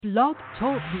Blog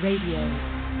Talk Radio.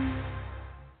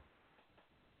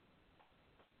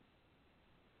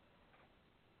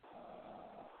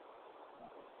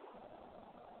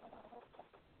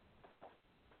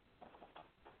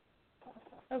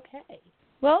 Okay.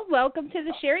 Well, welcome to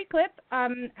the Sherry Clip.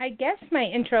 I guess my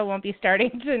intro won't be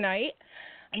starting tonight.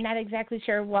 I'm not exactly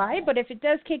sure why, but if it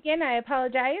does kick in, I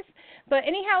apologize. But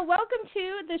anyhow, welcome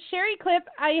to the Sherry Clip.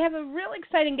 I have a real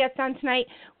exciting guest on tonight.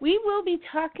 We will be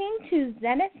talking to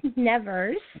Zenneth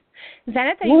Nevers.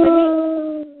 Zenneth, are you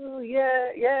with me?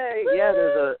 Yeah.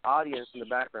 There's an audience in the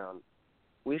background.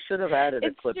 We should have added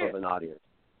a clip of an audience.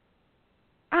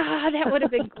 That would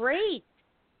have been great.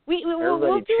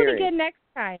 We'll do it again next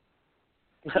time.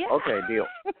 Yeah. Okay, deal.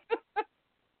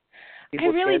 I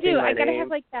really do. I gotta have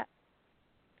like that.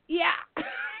 Yeah.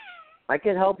 I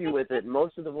can help you with it.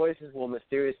 Most of the voices will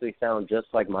mysteriously sound just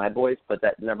like my voice, but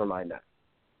never mind that.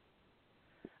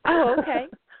 Oh, okay.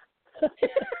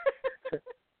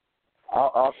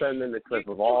 I'll send in the clip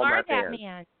of all my fans. You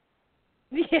are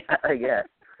that man. Yeah.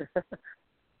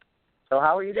 So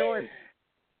how are you doing?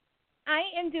 I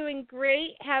am doing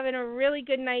great, having a really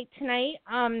good night tonight.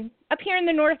 Up here in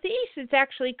the Northeast, it's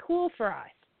actually cool for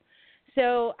us.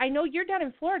 So I know you're down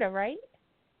in Florida, right?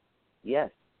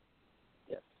 Yes.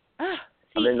 Oh,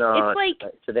 see, it's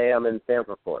like today I'm in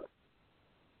Tampa, Florida.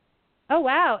 Oh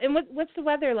wow! And what's the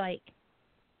weather like?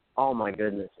 Oh my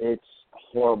goodness, it's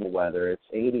horrible weather. It's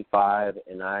 85,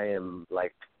 and I'm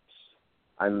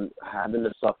having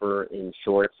to suffer in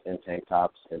shorts and tank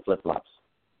tops and flip flops.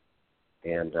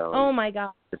 And oh my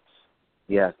God!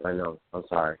 Yes, I know. I'm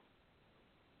sorry.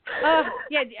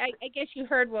 Yeah, I guess you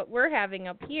heard what we're having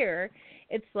up here.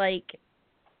 It's like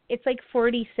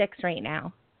 46 right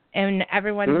now. And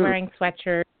everyone's wearing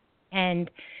sweatshirts, and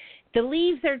the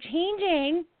leaves are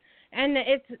changing, and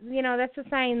it's, that's a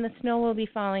sign the snow will be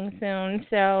falling soon.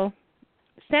 So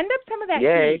send up some of that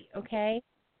heat, okay?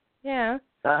 Yeah.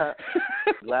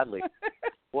 Gladly.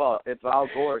 Well, if Al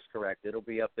Gore is correct, it'll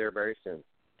be up there very soon.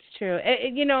 It's true.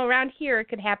 Around here it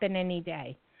could happen any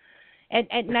day.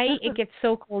 At night it gets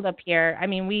so cold up here. I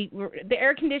mean, the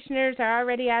air conditioners are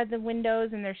already out of the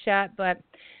windows and they're shut, But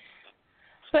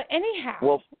anyhow,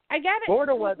 well, I got it.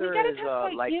 Florida weather is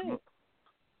like you.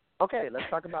 Okay, let's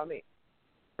talk about me.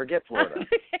 Forget Florida.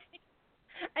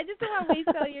 I just don't want to waste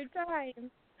all your time.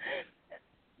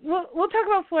 We'll talk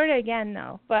about Florida again,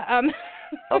 though. But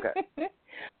okay.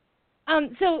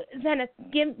 So Zenneth,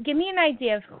 give me an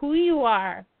idea of who you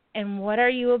are and what are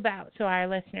you about, so our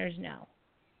listeners know.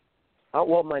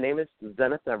 Well, my name is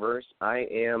Zenneth Nevers. I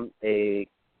am a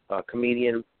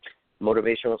comedian,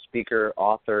 motivational speaker,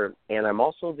 author, and I'm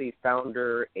also the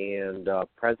founder and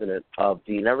president of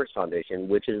the Nevers Foundation,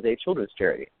 which is a children's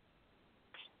charity.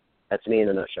 That's me in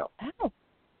a nutshell. Oh.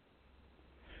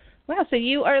 Wow, so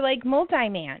you are like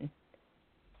multi-man.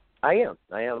 I am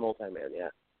multi-man, yeah.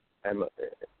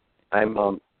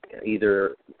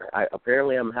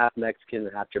 Apparently I'm half Mexican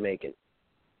and half Jamaican.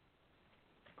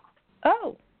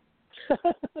 Oh.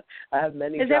 I have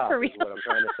many jobs, that for real? Is what I'm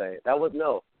trying to say.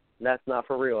 That's not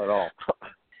for real at all.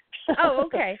 Oh,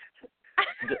 okay.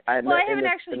 I haven't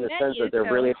actually in the met sense you, that they're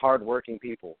so. really hardworking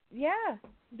people. Yeah,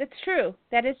 that's true.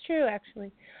 That is true,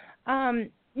 actually.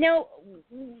 Now,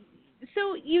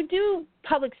 so you do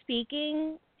public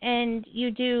speaking, and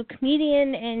you do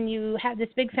comedian, and you have this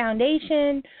big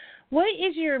foundation. What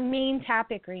is your main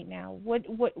topic right now? What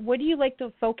do you like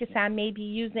to focus on, maybe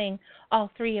using all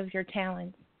three of your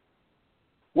talents?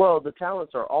 Well, the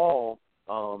talents are all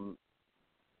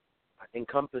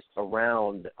encompassed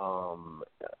around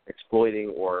exploiting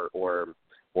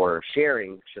or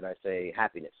sharing, should I say,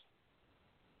 happiness.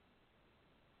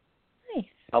 Nice.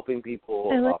 Helping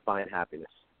people find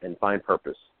happiness and find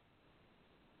purpose.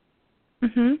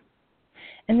 Mhm.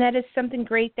 And that is something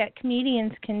great that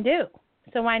comedians can do.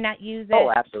 So why not use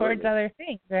it towards other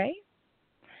things, right?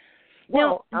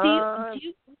 Well, now, do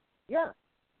you yeah.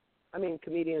 I mean,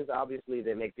 comedians, obviously,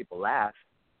 they make people laugh.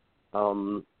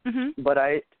 But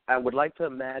I would like to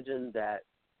imagine that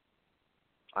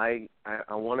I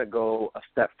want to go a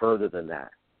step further than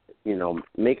that.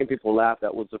 Making people laugh,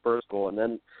 that was the first goal. And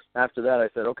then after that, I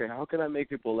said, okay, how can I make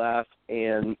people laugh?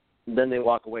 And then they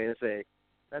walk away and say,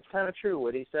 that's kind of true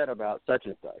what he said about such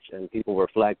and such. And people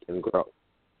reflect and grow.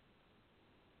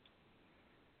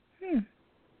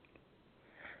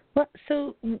 Well,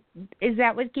 so is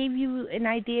that what gave you an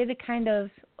idea to kind of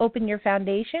open your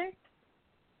foundation?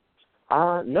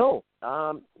 No.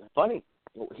 Funny.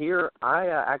 Here, I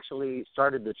actually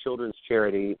started the children's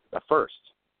charity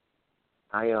first.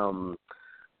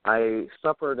 I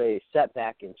suffered a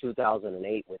setback in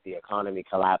 2008 with the economy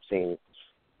collapsing,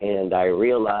 and I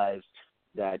realized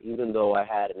that even though I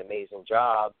had an amazing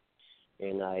job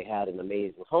and I had an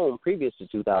amazing home previous to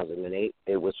 2008,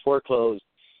 it was foreclosed,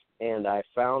 and I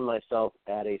found myself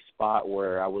at a spot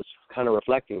where I was kind of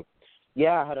reflecting.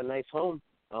 Yeah, I had a nice home,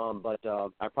 but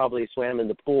I probably swam in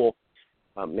the pool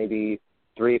maybe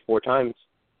 3 or 4 times.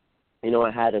 You know,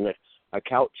 I had a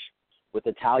couch with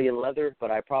Italian leather,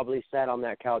 but I probably sat on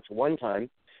that couch one time.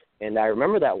 And I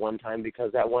remember that one time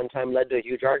because that one time led to a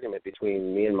huge argument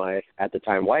between me and my, at the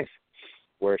time, wife,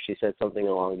 where she said something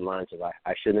along the lines of,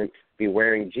 I shouldn't be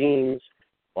wearing jeans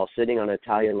while sitting on an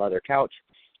Italian leather couch.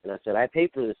 And I said, I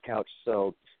paid for this couch,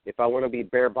 so if I want to be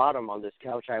bare bottom on this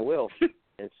couch, I will.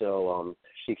 And so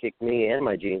she kicked me and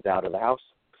my jeans out of the house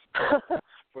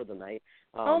for the night.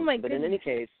 Oh, my But goodness. in any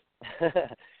case,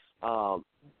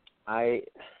 I,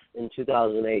 in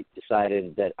 2008,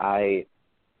 decided that I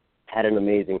had an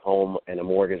amazing home and a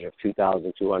mortgage of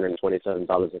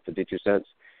 $2,227.52,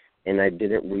 and I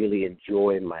didn't really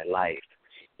enjoy my life.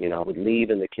 You know, I would leave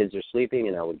and the kids are sleeping,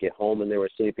 and I would get home and they were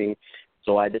sleeping.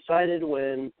 So I decided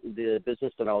when the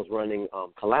business that I was running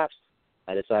collapsed,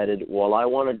 I decided, well, I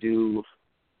want to do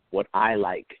what I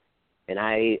like, and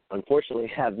I unfortunately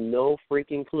have no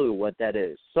freaking clue what that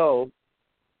is. So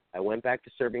I went back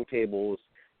to serving tables,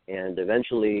 and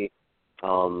eventually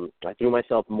I threw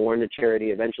myself more into charity.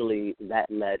 Eventually, that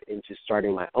led into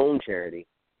starting my own charity.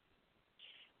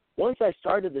 Once I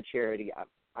started the charity,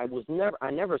 I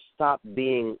never stopped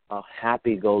being a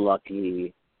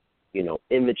happy-go-lucky, you know,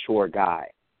 immature guy.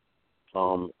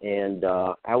 And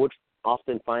I would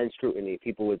often find scrutiny.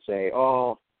 People would say,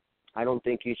 "Oh, I don't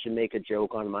think you should make a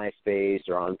joke on MySpace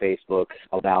or on Facebook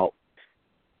about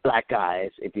black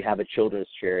guys if you have a children's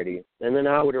charity." And then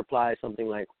I would reply something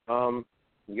like,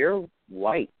 "You're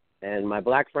white, and my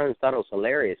black friends thought it was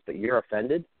hilarious, but you're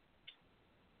offended?"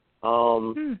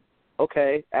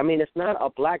 Okay. I mean, it's not a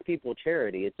black people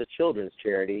charity. It's a children's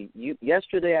charity.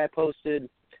 Yesterday I posted,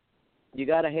 you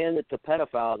got to hand it to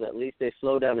pedophiles. At least they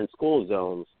slow down in school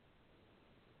zones.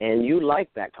 And you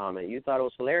liked that comment. You thought it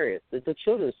was hilarious. It's a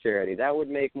children's charity. That would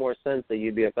make more sense that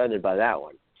you'd be offended by that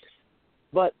one.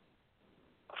 But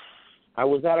I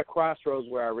was at a crossroads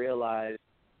where I realized,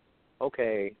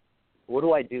 okay, what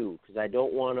do I do? Because I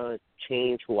don't want to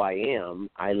change who I am.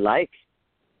 I like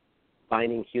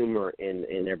finding humor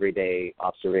in everyday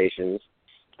observations.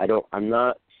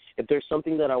 If there's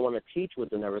something that I want to teach with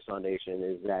the Nevers Foundation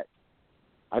is that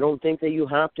I don't think that you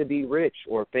have to be rich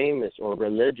or famous or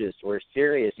religious or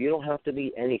serious. You don't have to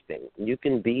be anything. You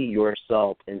can be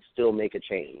yourself and still make a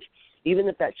change. Even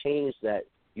if that change that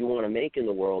you want to make in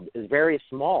the world is very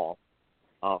small.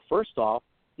 First off,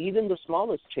 even the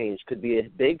smallest change could be a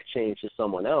big change to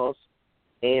someone else.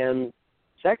 And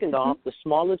second off, the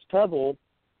smallest pebble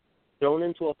thrown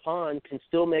into a pond can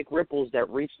still make ripples that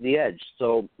reach the edge.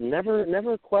 So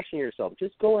never question yourself.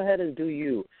 Just go ahead and do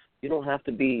you. You don't have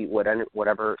to be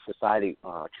whatever society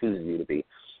chooses you to be.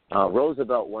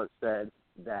 Roosevelt once said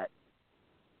that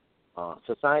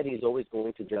society is always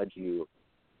going to judge you,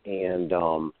 and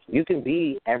you can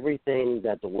be everything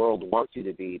that the world wants you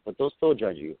to be, but they'll still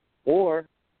judge you. Or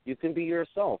you can be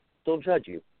yourself, they'll judge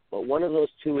you. But one of those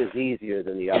two is easier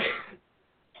than the other.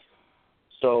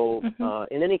 So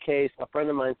in any case, a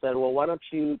friend of mine said, well, why don't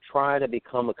you try to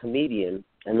become a comedian,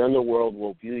 and then the world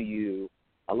will view you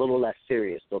a little less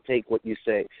serious. They'll take what you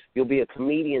say. You'll be a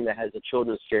comedian that has a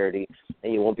children's charity,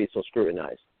 and you won't be so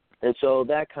scrutinized. And so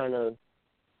that kind of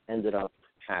ended up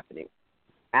happening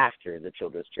after the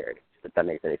children's charity, if that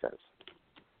makes any sense.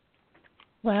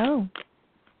 Wow.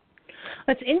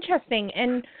 That's interesting.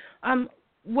 And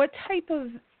what type of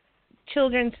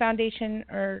children's foundation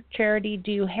or charity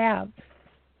do you have?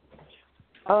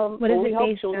 What is we it help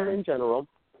based children on? in general.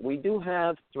 We do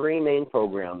have 3 main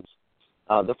programs.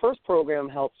 The first program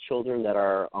helps children that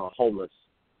are homeless.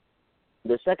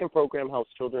 The second program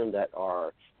helps children that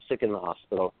are sick in the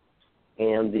hospital.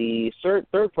 And the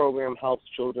third program helps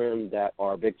children that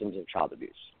are victims of child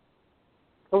abuse.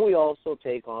 And we also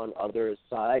take on other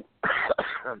side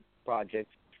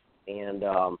projects. And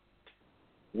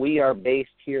we are based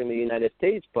here in the United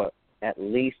States, but at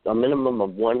least a minimum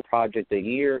of 1 project a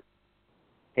year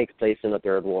takes place in a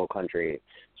third world country.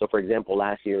 So, for example,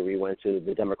 last year we went to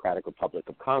the Democratic Republic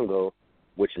of Congo,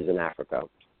 which is in Africa.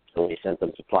 And we sent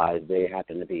them supplies. They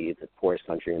happen to be the poorest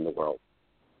country in the world.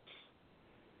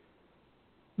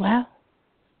 Wow.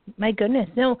 My goodness.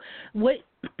 No, what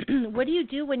do you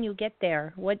do when you get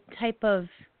there? What type of,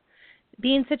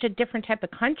 being such a different type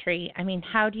of country, I mean,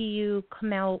 how do you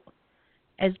come out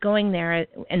as going there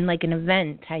in like an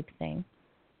event type thing?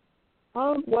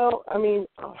 Well, I mean,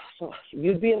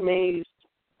 you'd be amazed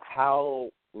how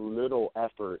little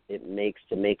effort it makes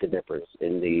to make a difference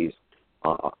in these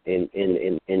in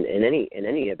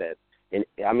any event. And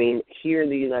I mean, here in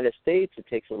the United States, it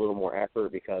takes a little more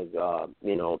effort because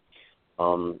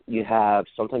you have,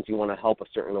 sometimes you want to help a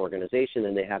certain organization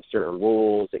and they have certain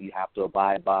rules that you have to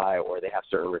abide by, or they have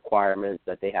certain requirements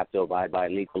that they have to abide by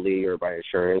legally or by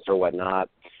insurance or whatnot.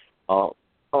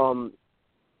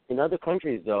 In other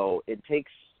countries, though, it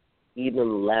takes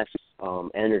even less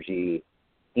energy,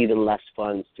 even less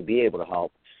funds to be able to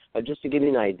help. Just to give you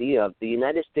an idea, the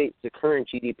United States, the current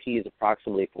GDP is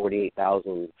approximately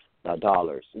 $48,000.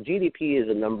 GDP is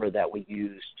a number that we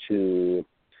use to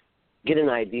get an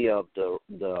idea of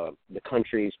the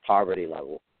country's poverty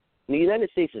level. The United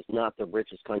States is not the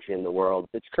richest country in the world.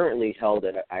 It's currently held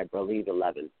at, I believe,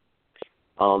 11.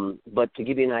 But to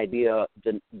give you an idea,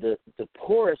 the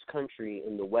poorest country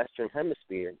in the Western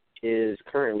Hemisphere is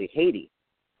currently Haiti.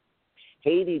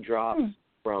 Haiti drops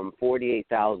from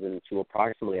 $48,000 to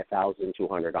approximately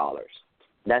 $1,200.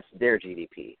 That's their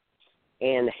GDP.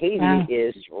 And Haiti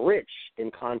is rich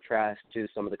in contrast to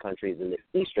some of the countries in the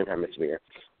Eastern Hemisphere,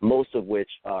 most of which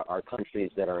are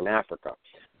countries that are in Africa.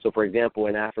 So, for example,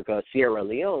 in Africa, Sierra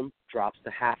Leone drops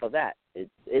to half of that.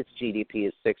 Its GDP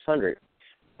is $600.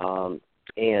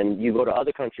 And you go to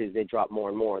other countries, they drop more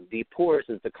and more. The poorest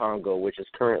is the Congo, which is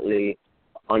currently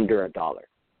under $1.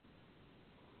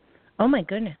 Oh, my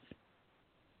goodness.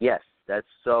 Yes, that's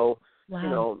so,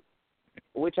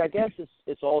 which I guess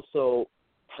it's also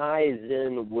ties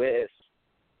in with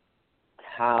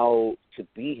how to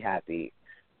be happy,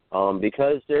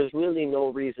 because there's really no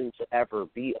reason to ever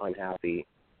be unhappy,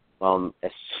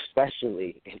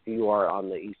 especially if you are on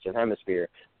the Eastern Hemisphere.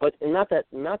 But not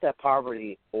that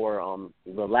poverty or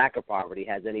the lack of poverty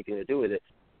has anything to do with it,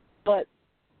 but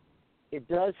it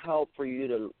does help for you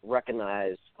to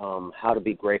recognize how to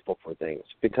be grateful for things,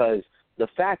 because the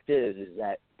fact is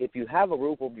that if you have a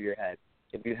roof over your head,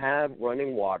 if you have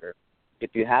running water,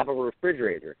 if you have a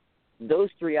refrigerator, those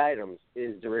three items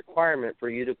is the requirement for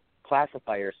you to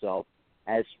classify yourself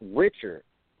as richer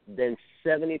than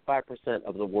 75%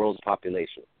 of the world's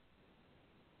population.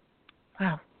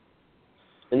 Wow.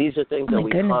 And these are things that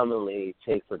we commonly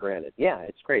take for granted. Yeah,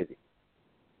 it's crazy.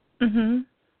 Mhm.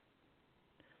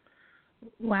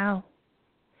 Wow.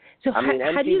 So I mean,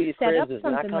 how do you set up is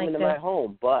something not coming like to this? my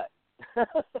home, but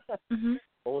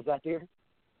What was that, dear?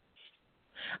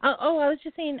 Oh, I was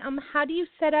just saying, how do you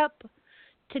set up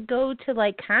to go to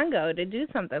like Congo to do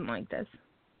something like this?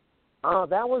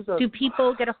 That was Do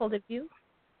people get a hold of you?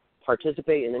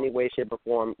 Participate in any way, shape, or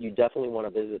form, you definitely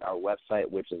want to visit our website,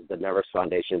 which is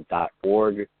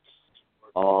theneversfoundation.org.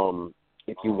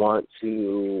 If you want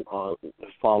to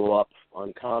follow up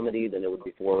on comedy, then it would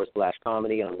be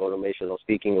 /comedy. On motivational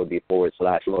speaking, it would be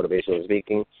 /motivational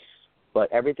speaking.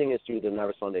 But everything is through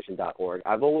theneversfoundation.org.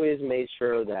 I've always made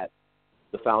sure that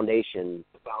the foundation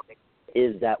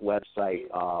is that website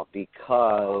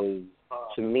because,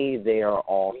 to me, they are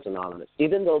all synonymous.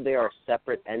 Even though they are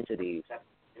separate entities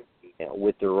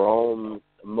with their own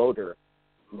motor,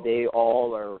 they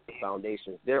all are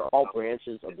foundations. They're all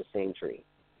branches of the same tree.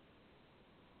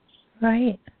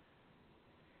 Right.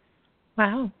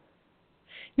 Wow.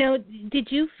 Now,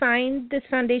 did you find this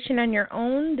foundation on your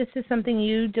own? This is something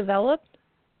you developed?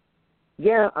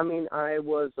 Yeah, I mean, I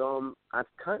was,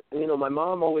 my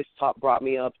mom always brought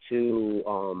me up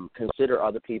to consider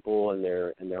other people and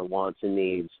their wants and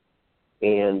needs,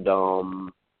 and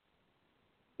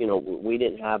we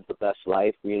didn't have the best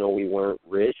life. We weren't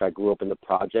rich. I grew up in the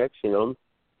projects.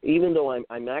 Even though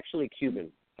I'm actually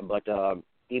Cuban, but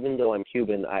even though I'm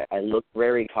Cuban, I look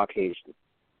very Caucasian.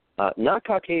 Not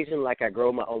Caucasian like I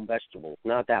grow my own vegetables,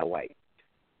 not that white.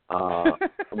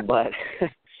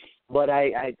 But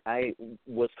I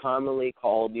was commonly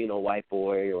called, white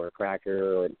boy or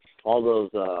cracker or all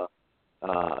those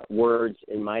words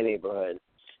in my neighborhood.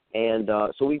 And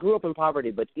so we grew up in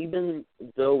poverty, but even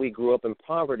though we grew up in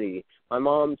poverty, my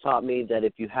mom taught me that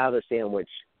if you have a sandwich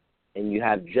and you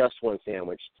have just one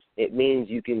sandwich, it means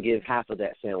you can give half of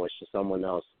that sandwich to someone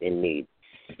else in need.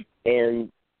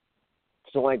 And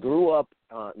so I grew up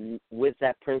with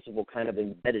that principle kind of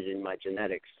embedded in my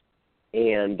genetics.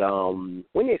 And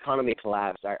when the economy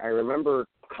collapsed, I remember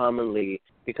commonly,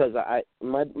 because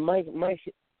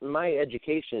my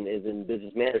education is in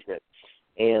business management,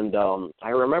 and I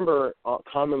remember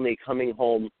commonly coming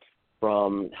home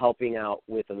from helping out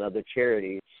with another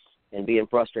charity and being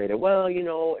frustrated. Well, I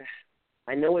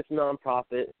know it's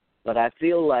nonprofit, but I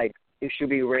feel like it should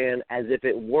be ran as if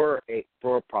it were a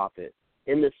for-profit,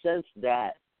 in the sense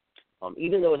that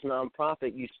even though it's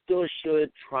nonprofit, you still should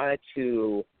try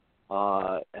to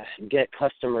get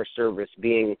customer service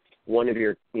being one of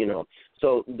your,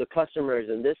 so the customers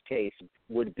in this case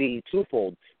would be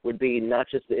twofold, would be not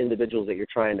just the individuals that you're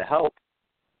trying to help,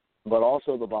 but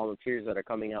also the volunteers that are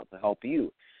coming out to help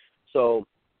you. So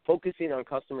focusing on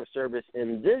customer service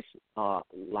in this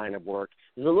line of work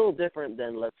is a little different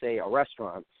than, let's say, a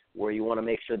restaurant where you want to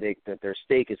make sure that their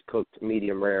steak is cooked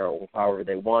medium rare or however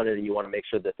they want it, and you want to make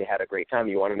sure that they had a great time.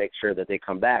 You want to make sure that they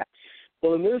come back.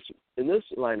 Well, in this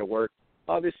line of work,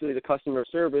 obviously the customer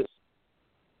service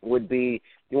would be,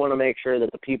 you want to make sure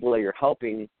that the people that you're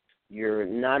helping, you're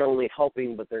not only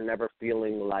helping, but they're never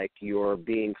feeling like you're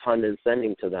being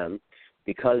condescending to them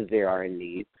because they are in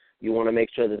need. You want to make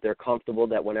sure that they're comfortable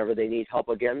that whenever they need help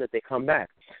again, that they come back,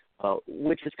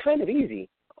 which is kind of easy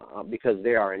because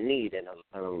they are in need and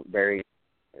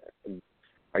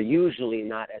are usually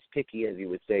not as picky as you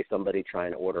would say somebody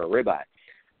trying to order a ribeye.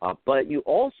 But you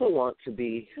also want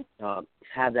to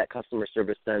have that customer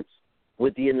service sense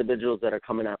with the individuals that are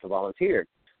coming out to volunteer.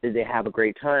 Did they have a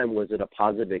great time? Was it a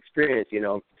positive experience?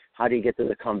 How do you get them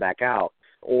to come back out?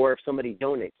 Or if somebody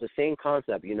donates, the same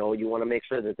concept. You want to make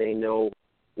sure that they know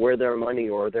where their money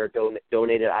or their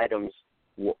donated items,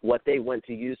 what they went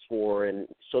to use for, and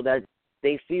so that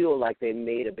they feel like they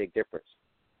made a big difference.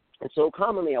 And so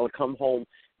commonly I would come home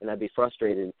and I'd be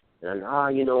frustrated. And,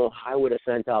 I would have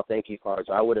sent out thank you cards,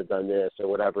 or I would have done this or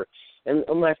whatever. And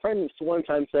my friend one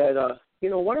time said,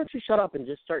 why don't you shut up and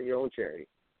just start your own charity?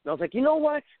 And I was like, you know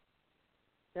what?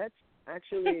 That's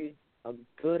actually a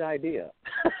good idea.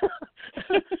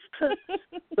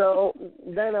 So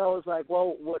then I was like,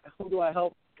 well, who do I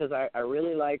help? Because I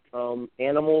really like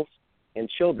animals and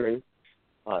children,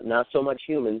 not so much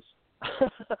humans.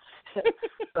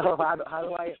 So how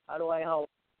do I help?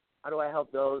 How do I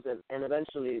help those? And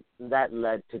eventually that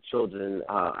led to children.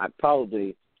 I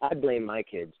blame my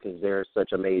kids because they're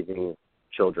such amazing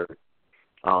children.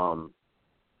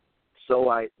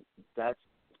 So that's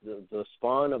the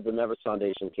spawn of the Nevers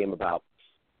Foundation came about.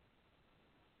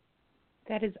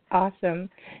 That is awesome.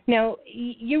 Now,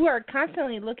 you are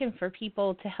constantly looking for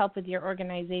people to help with your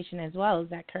organization as well. Is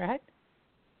that correct?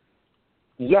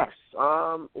 Yes.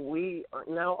 Now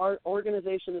our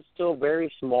organization is still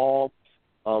very small.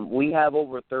 We have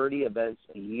over 30 events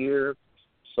a year,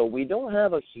 so we don't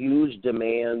have a huge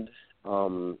demand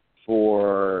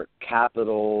for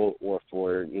capital or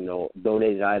for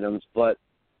donated items, but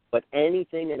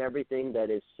anything and everything that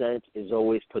is sent is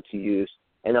always put to use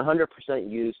and 100%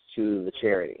 used to the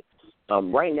charity.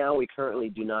 Right now, we currently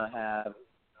do not have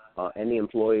any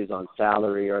employees on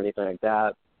salary or anything like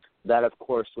that. That, of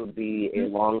course, would be a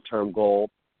long-term goal.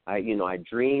 I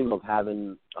dream of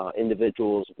having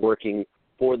individuals working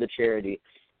for the charity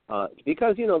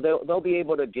because, they'll be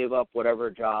able to give up whatever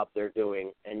job they're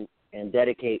doing and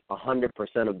dedicate 100%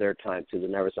 of their time to the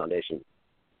Nevers Foundation.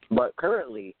 But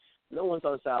currently, no one's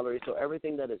on salary, so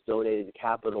everything that is donated,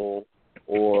 capital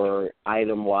or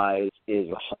item-wise, is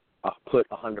put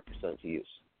 100% to use.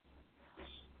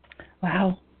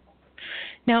 Wow.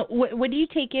 Now, what do you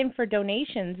take in for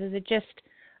donations? Is it just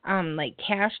like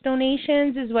cash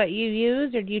donations is what you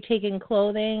use, or do you take in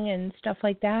clothing and stuff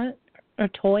like that, or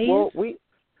toys? Well,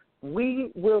 we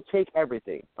will take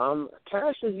everything.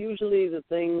 Cash is usually the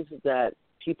things that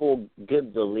people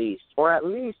give the least, or at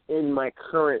least in my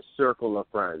current circle of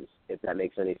friends, if that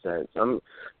makes any sense.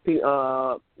 But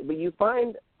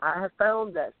I have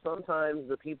found that sometimes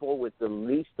the people with the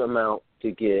least amount to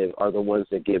give are the ones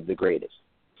that give the greatest.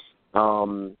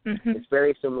 It's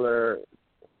very similar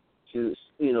to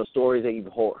stories that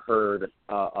you've heard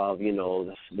of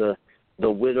the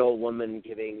widow woman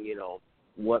giving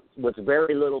what's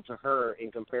very little to her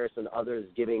in comparison to others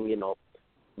giving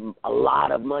a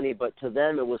lot of money, but to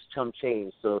them it was chump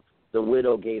change. So the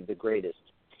widow gave the greatest.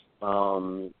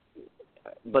 But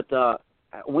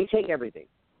we take everything.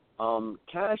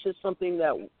 Cash is something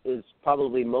that is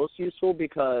probably most useful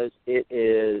because it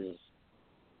is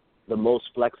the most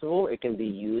flexible. It can be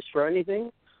used for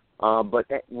anything, but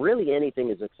really anything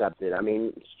is accepted. I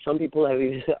mean, some people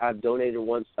I've donated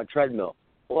once a treadmill.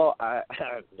 Well, I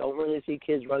don't really see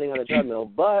kids running on a treadmill,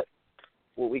 but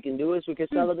what we can do is we can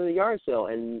sell it at a yard sale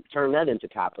and turn that into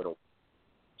capital.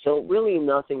 So really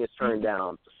nothing is turned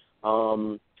down.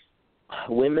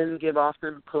 Women give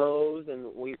often clothes, and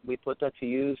we put that to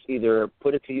use, either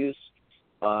put it to use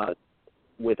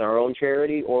with our own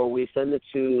charity, or we send it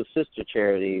to sister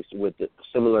charities with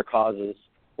similar causes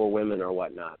for women or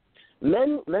whatnot.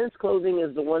 Men's clothing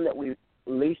is the one that we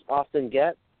least often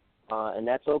get, and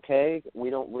that's okay. We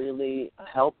don't really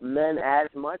help men as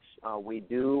much. We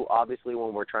do, obviously,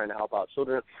 when we're trying to help out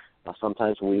children.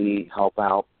 Sometimes we help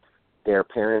out their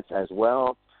parents as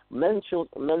well. men's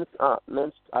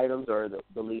items are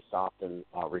the least often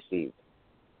received.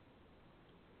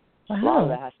 Wow. A lot of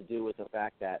that has to do with the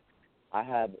fact that I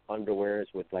have underwears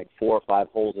with like 4 or 5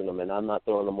 holes in them, and I'm not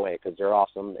throwing them away because they're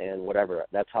awesome and whatever.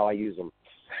 That's how I use them.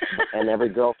 And every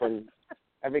girlfriend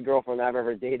I've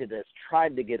ever dated has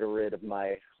tried to get rid of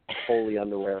my holy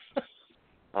underwear.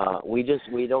 We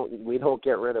don't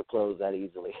get rid of clothes that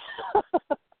easily.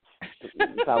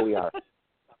 That's how we are.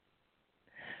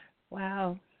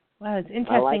 Wow, it's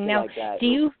interesting. I like it now, like that. do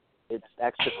you? It's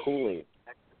extra cooling.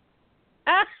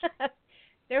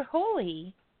 They're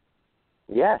holy.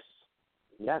 Yes,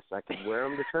 I could wear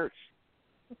them to church.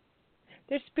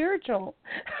 They're spiritual.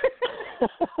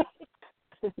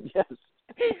 Yes,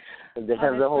 and they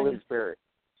have the Holy Spirit.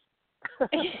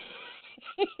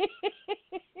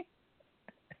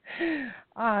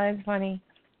 That's funny.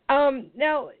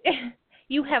 Now,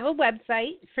 you have a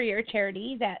website for your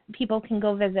charity that people can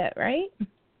go visit, right?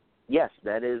 Yes,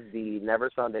 that is the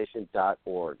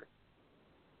neversfoundation.org.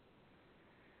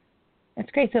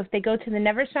 That's great. So if they go to the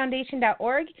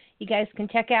neversfoundation.org, you guys can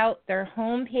check out their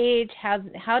homepage,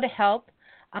 how to help.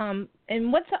 And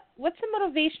what's the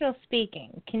motivational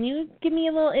speaking? Can you give me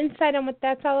a little insight on what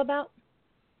that's all about?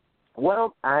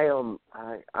 Well, I'm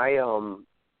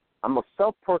a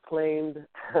self-proclaimed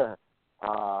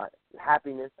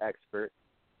happiness expert,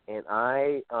 and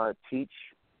I teach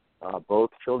both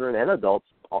children and adults,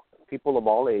 people of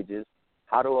all ages,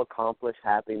 how to accomplish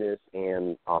happiness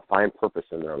and find purpose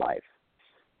in their life,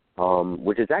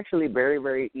 which is actually very,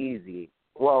 very easy.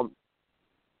 Well,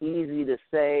 easy to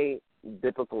say,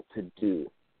 difficult to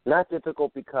do. Not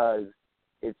difficult because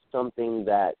it's something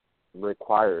that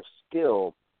requires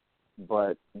skill,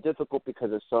 but difficult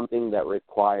because it's something that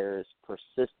requires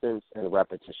persistence and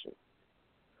repetition.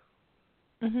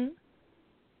 Mhm.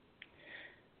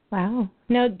 Wow.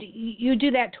 Now, do you do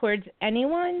that towards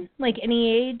anyone, like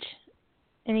any age,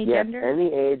 any gender? Yes,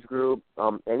 any age group.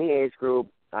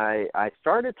 I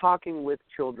started talking with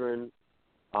children.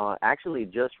 Actually,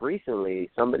 just recently,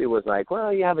 somebody was like,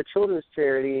 well, you have a children's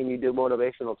charity and you do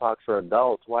motivational talks for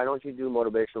adults. Why don't you do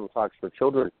motivational talks for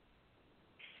children?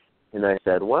 And I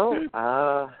said, well,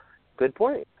 good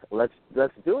point. Let's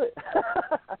do it.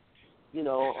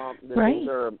 Right. Things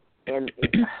are, and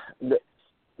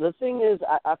the thing is,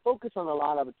 I focus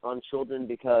on children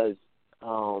because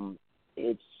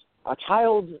it's a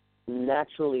child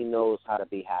naturally knows how to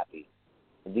be happy.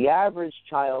 The average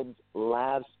child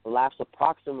laughs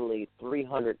approximately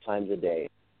 300 times a day,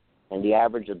 and the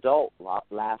average adult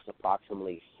laughs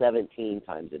approximately 17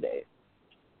 times a day.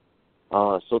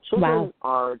 So children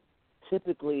are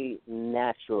typically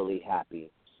naturally happy.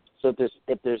 So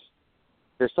if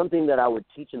there's something that I would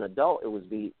teach an adult, it would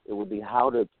be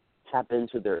how to tap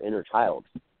into their inner child,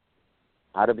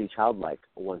 how to be childlike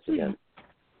once again.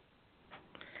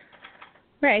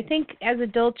 Right. I think as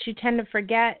adults you tend to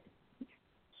forget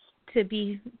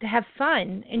to have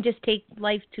fun and just take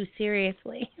life too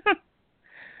seriously.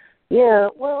 Yeah,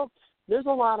 well, there's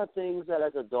a lot of things that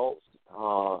as adults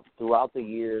throughout the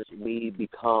years we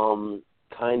become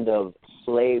kind of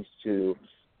slaves to,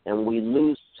 and we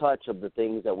lose touch of the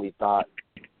things that we thought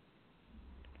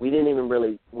we didn't even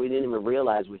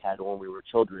realize we had when we were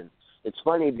children. It's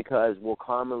funny because we'll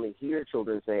commonly hear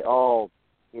children say, "Oh,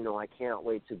 I can't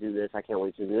wait to do this, I can't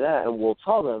wait to do that," and we'll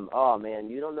tell them, "Oh man,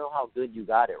 you don't know how good you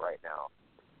got it right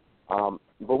now."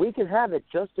 But we can have it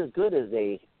just as good as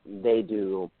they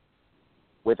do,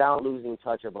 without losing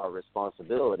touch of our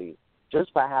responsibility,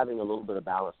 just by having a little bit of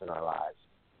balance in our lives.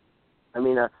 I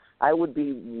mean, I would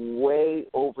be way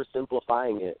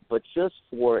oversimplifying it, but just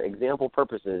for example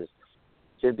purposes,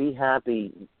 to be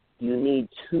happy, you need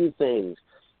 2 things.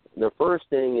 The first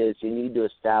thing is you need to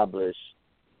establish,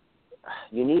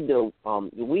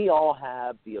 we all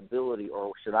have the ability,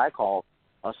 or should I call,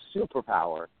 a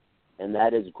superpower, and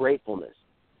that is gratefulness.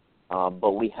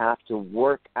 But we have to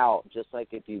work out, just like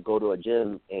if you go to a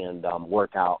gym and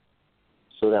work out,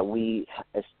 so that we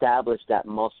establish that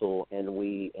muscle and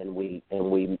we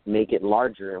make it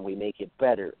larger and we make it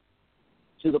better,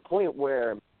 to the point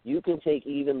where you can take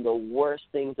even the worst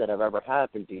things that have ever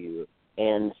happened to you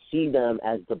and see them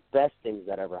as the best things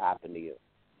that ever happened to you.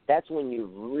 That's when you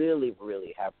really,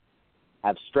 really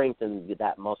have strengthened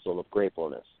that muscle of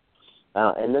gratefulness.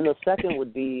 And then the second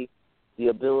would be the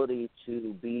ability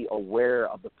to be aware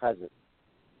of the present,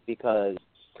 because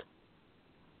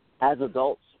as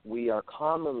adults, we are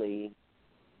commonly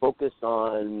focused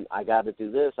on, I got to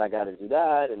do this, I got to do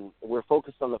that, and we're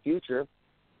focused on the future,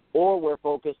 or we're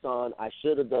focused on, I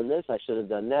should have done this, I should have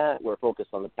done that. We're focused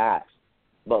on the past.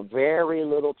 But very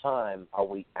little time are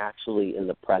we actually in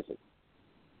the present.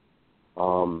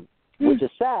 which is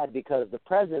sad because the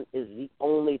present is the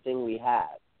only thing we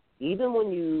have. Even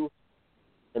when you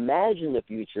imagine the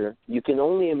future, you can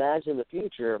only imagine the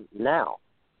future now.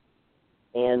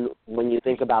 And when you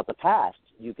think about the past,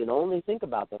 you can only think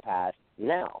about the past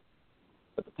now.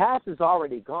 But the past is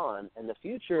already gone, and the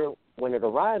future, when it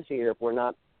arrives here, if we're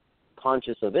not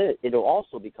conscious of it, it'll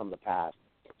also become the past.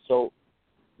 So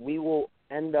we will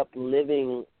end up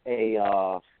living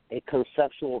a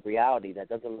conceptual reality that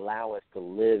doesn't allow us to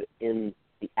live in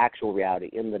the actual reality,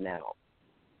 in the now.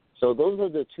 So those are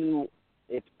the two.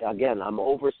 Again, I'm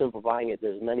oversimplifying it.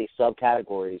 There's many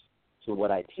subcategories to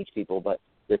what I teach people, but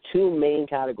the two main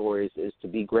categories is to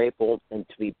be grateful and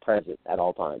to be present at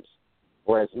all times,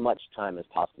 or as much time as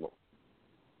possible.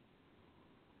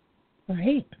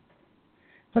 Right.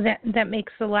 Well, that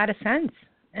makes a lot of sense.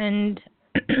 And,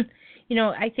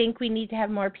 I think we need to have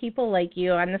more people like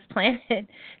you on this planet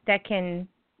that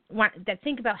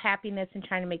think about happiness and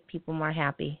trying to make people more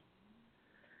happy.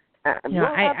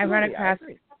 I run across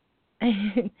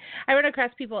I run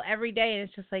across people every day, and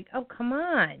it's just like, oh, come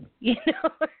on, cheer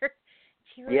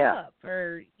up,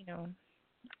 or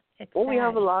it's sad. we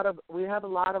have a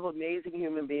lot of amazing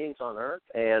human beings on Earth,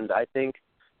 and I think,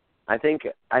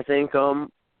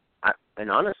 in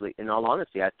all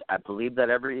honesty, I believe that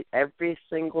every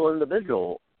single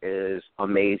individual is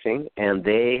amazing, and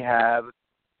they have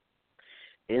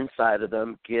inside of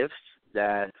them gifts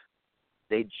that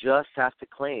they just have to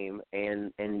claim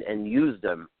and use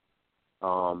them.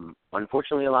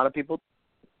 Unfortunately, a lot of people,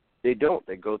 they don't.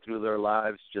 They go through their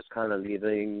lives just kind of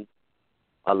living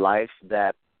a life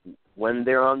that when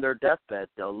they're on their deathbed,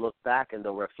 they'll look back and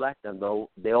they'll reflect, and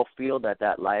they'll feel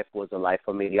that life was a life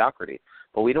of mediocrity.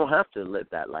 But we don't have to live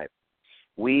that life.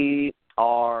 We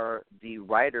are the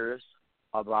writers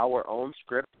of our own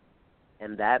script,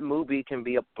 and that movie can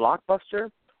be a blockbuster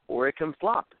or it can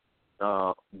flop.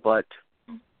 But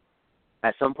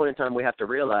at some point in time, we have to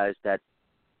realize that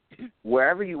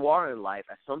wherever you are in life,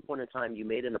 at some point in time, you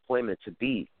made an appointment to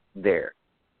be there.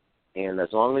 And as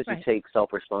long as you take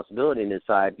self-responsibility and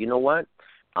decide, you know what,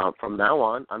 from now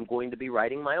on, I'm going to be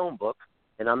writing my own book,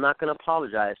 and I'm not going to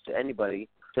apologize to anybody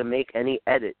to make any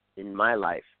edit in my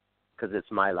life, because it's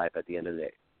my life at the end of the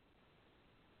day.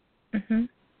 Mm-hmm.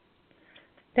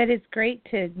 That is great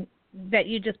that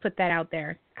you just put that out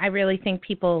there. I really think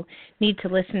people need to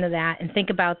listen to that and think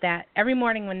about that every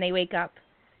morning when they wake up.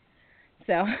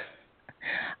 So,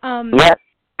 yes.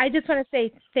 I just want to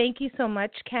say thank you so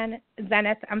much,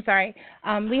 Zenneth. I'm sorry.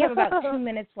 We have about 2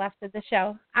 minutes left of the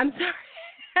show. I'm sorry.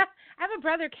 I have a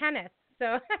brother, Kenneth.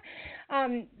 So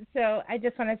I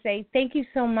just want to say thank you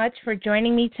so much for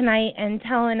joining me tonight and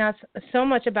telling us so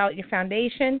much about your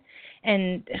foundation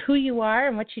and who you are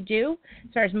and what you do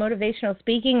as far as motivational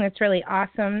speaking. That's really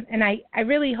awesome. And I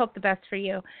really hope the best for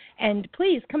you. And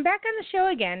please come back on the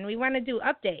show again. We want to do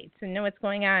updates and know what's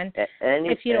going on.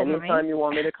 If you don't mind. Anytime you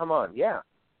want me to come on, yeah.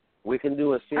 We can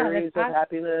do a series of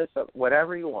happiness,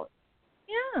 whatever you want.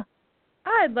 Yeah.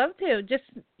 I'd love to. Just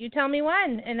you tell me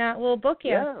when, and we'll book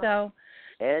you. Yeah. So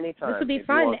anytime. This would be if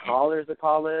fun. You want callers to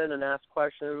call in and ask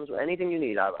questions, anything you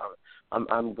need.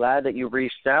 I'm glad that you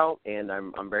reached out, and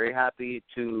I'm very happy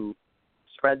to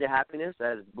spread the happiness.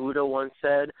 As Buddha once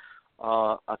said,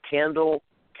 a candle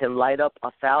can light up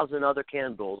 1,000 other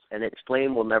candles, and its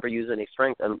flame will never use any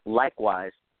strength. And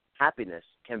likewise, happiness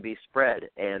can be spread,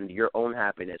 and your own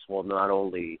happiness will not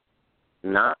only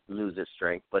not lose its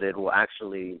strength, but it will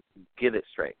actually give it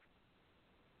strength.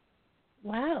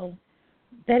 Wow.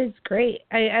 That is great.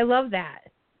 I love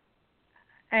that.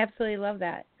 I absolutely love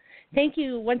that. Thank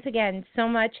you once again so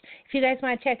much. If you guys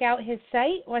want to check out his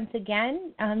site, once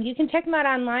again, you can check him out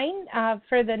online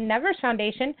for the Nevers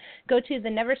Foundation. Go to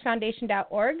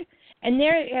theneversfoundation.org, and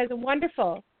there it has a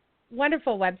wonderful,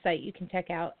 wonderful website you can check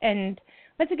out. And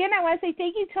once again, I want to say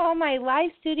thank you to all my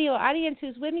live studio audience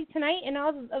who's with me tonight and all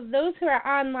of those who are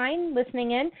online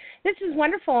listening in. This is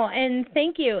wonderful, and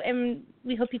thank you. And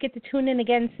we hope you get to tune in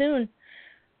again soon.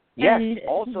 Yes. And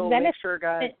also, make sure,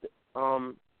 guys,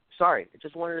 I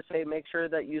just wanted to say make sure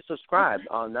that you subscribe,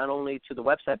 not only to the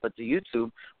website but to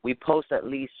YouTube. We post at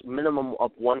least minimum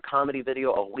of one comedy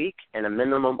video a week and a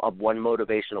minimum of one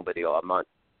motivational video a month.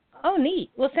 Oh,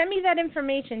 neat. Well, send me that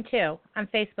information, too, on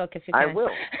Facebook if you can. I will.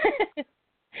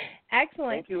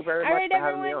 Excellent. Thank you very much for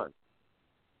having me on.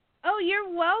 Oh, you're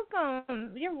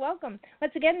welcome. You're welcome.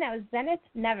 Once again, that was Zenneth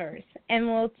Nevers, and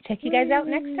we'll check you guys out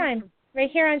next time right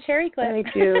here on Cherry Clip.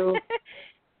 Thank you.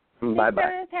 Bye-bye.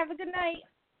 Zenneth. Have a good night.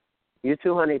 You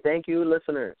too, honey. Thank you,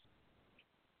 listeners.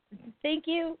 Thank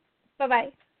you.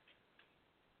 Bye-bye.